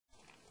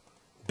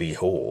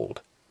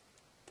behold,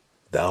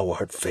 thou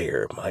art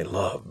fair, my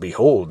love,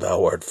 behold,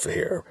 thou art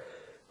fair.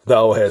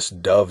 Thou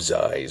hast dove's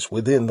eyes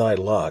within thy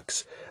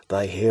locks,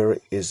 thy hair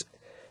is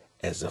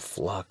as a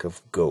flock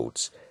of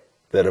goats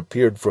that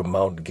appeared from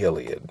Mount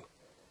Gilead.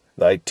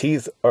 Thy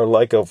teeth are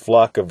like a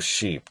flock of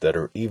sheep that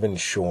are even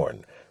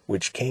shorn,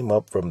 which came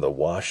up from the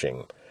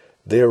washing.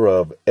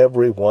 Thereof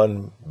every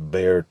one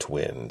bare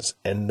twins,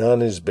 and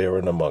none is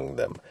barren among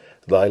them.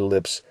 Thy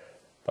lips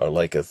are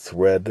like a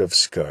thread of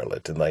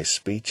scarlet, and thy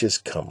speech is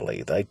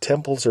comely. Thy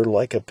temples are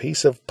like a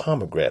piece of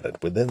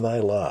pomegranate within thy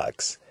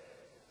locks.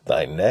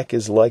 Thy neck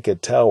is like a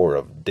tower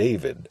of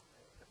David,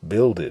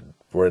 builded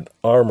for an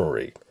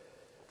armoury,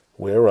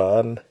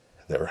 whereon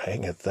there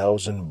hang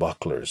 1,000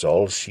 bucklers,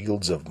 all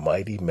shields of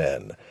mighty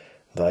men.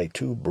 Thy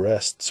 2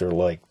 breasts are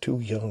like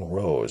 2 young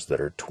roes that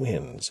are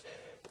twins,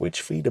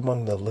 which feed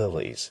among the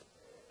lilies.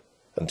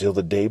 Until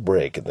the day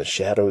break and the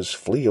shadows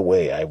flee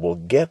away, I will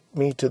get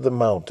me to the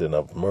mountain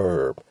of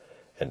myrrh,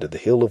 and to the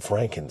hill of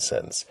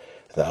frankincense.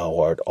 Thou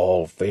art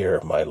all fair,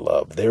 my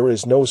love, there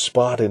is no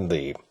spot in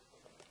thee.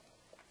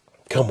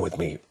 Come with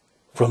me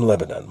from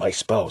Lebanon, my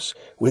spouse,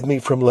 with me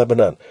from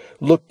Lebanon.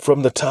 Look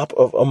from the top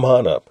of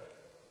Amana,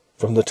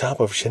 from the top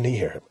of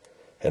Shenir,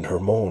 and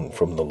Hermon,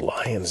 from the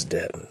lions'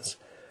 dens,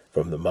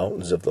 from the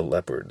mountains of the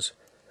leopards.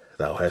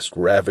 Thou hast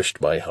ravished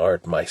my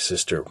heart, my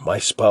sister, my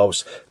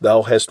spouse.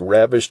 Thou hast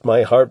ravished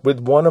my heart with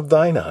one of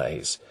thine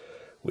eyes,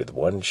 with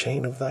one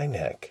chain of thy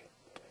neck.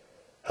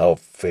 How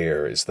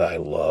fair is thy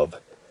love,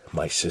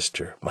 my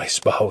sister, my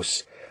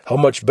spouse! How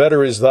much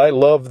better is thy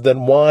love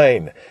than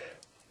wine,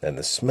 and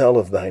the smell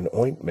of thine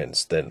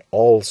ointments than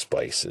all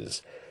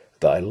spices.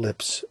 Thy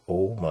lips,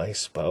 O my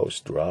spouse,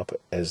 drop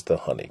as the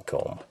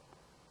honeycomb.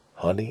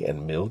 Honey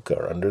and milk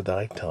are under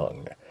thy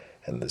tongue,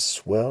 and the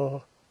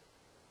swell.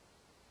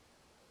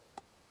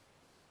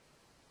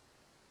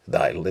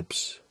 Thy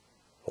lips,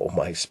 O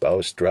my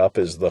spouse, drop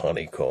as the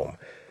honeycomb.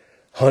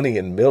 Honey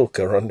and milk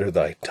are under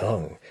thy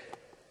tongue,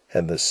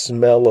 and the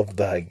smell of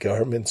thy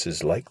garments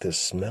is like the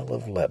smell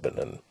of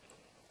Lebanon.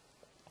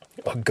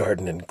 A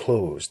garden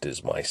enclosed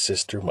is my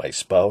sister, my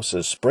spouse,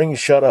 a spring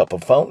shut up, a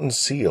fountain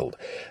sealed.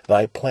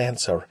 Thy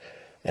plants are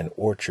an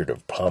orchard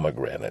of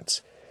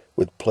pomegranates,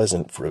 with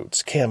pleasant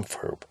fruits,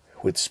 camphor,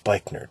 with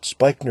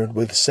spikenard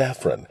with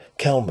saffron,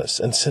 calamus,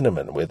 and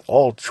cinnamon, with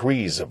all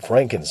trees of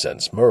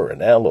frankincense, myrrh,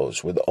 and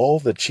aloes, with all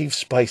the chief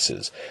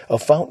spices, a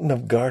fountain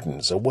of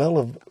gardens, a well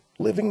of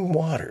living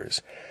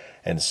waters,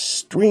 and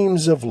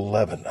streams of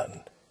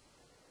Lebanon.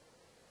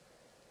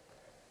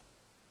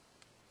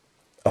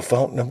 A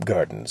fountain of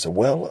gardens, a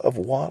well of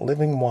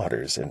living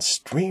waters, and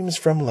streams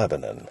from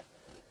Lebanon.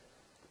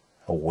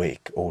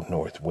 Awake, O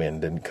north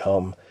wind, and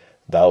come,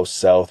 thou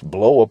south,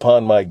 blow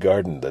upon my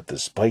garden, that the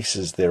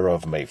spices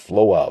thereof may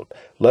flow out.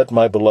 Let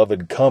my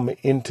beloved come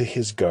into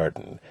his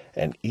garden,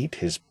 and eat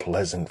his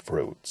pleasant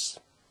fruits.